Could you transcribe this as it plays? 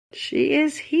She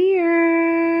is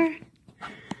here.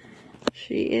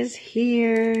 She is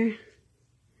here.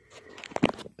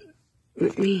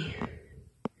 Let me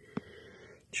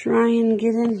try and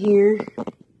get in here.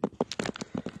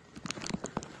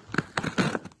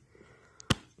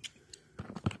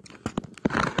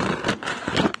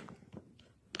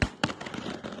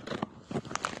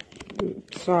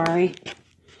 Sorry.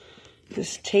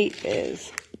 This tape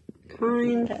is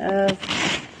kind of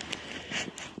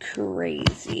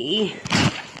crazy.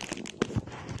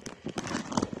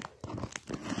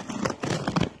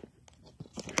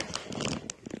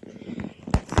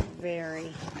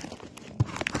 Very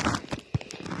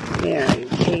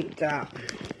taped up.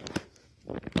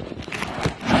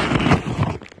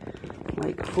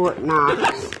 Like Fort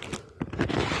Knox.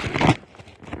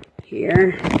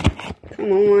 Here.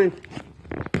 Come on.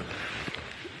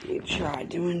 Let me try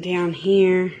doing down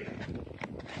here.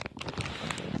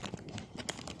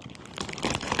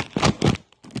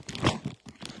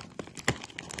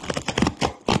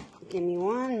 Give me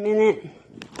 1 minute.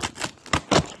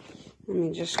 Let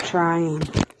me just try and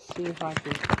see if I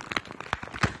can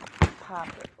pop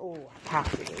it. Oh, I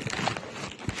popped it in.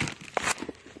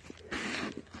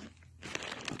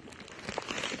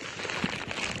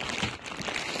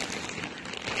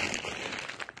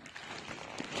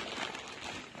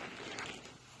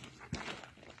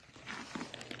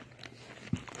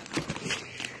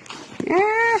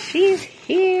 Ah, she's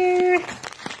here.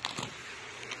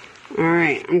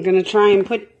 Alright, I'm going to try and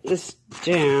put this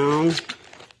down.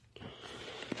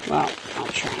 Well, I'll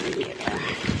try and get her.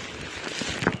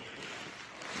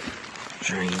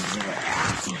 Try and get her out.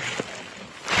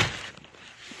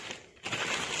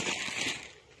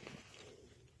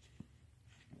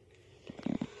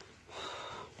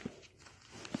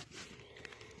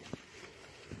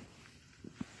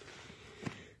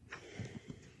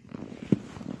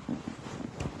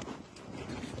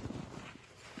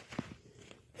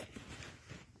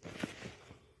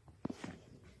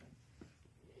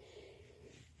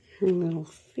 Her little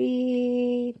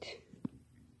feet.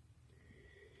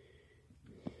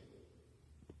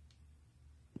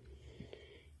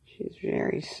 She's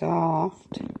very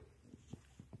soft.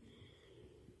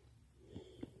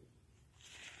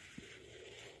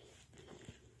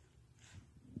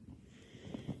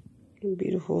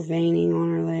 Beautiful veining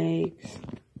on her legs.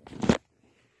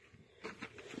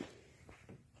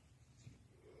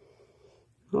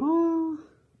 Oh.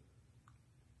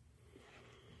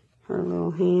 Her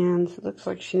little hands. It looks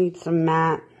like she needs some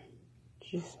matte.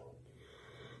 She's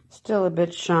still a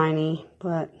bit shiny,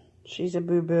 but she's a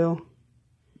boo-boo.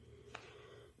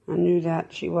 I knew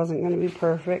that she wasn't going to be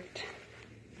perfect.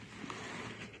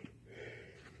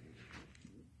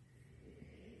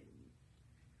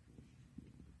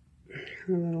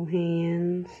 Her little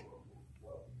hands.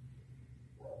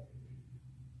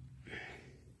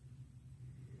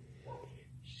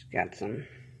 She's got some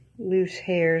loose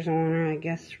hairs on her, I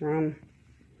guess, from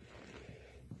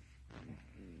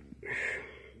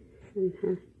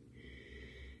her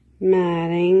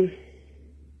matting.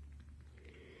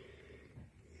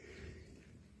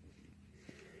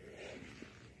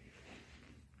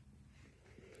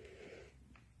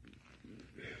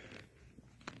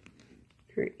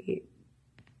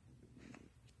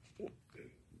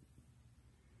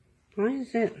 Why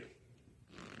is it?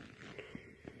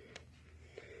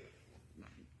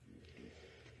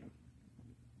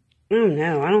 Oh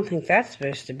no, I don't think that's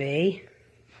supposed to be.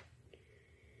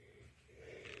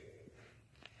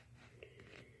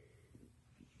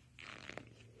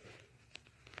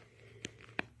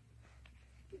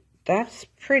 That's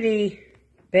pretty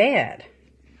bad.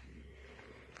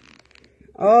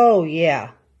 Oh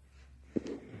yeah.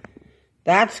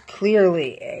 That's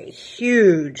clearly a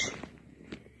huge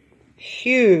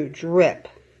rip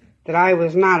that I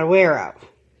was not aware of.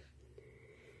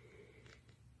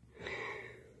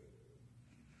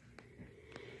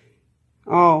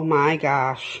 Oh my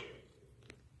gosh.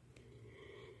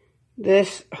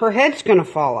 Her head's gonna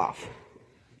fall off.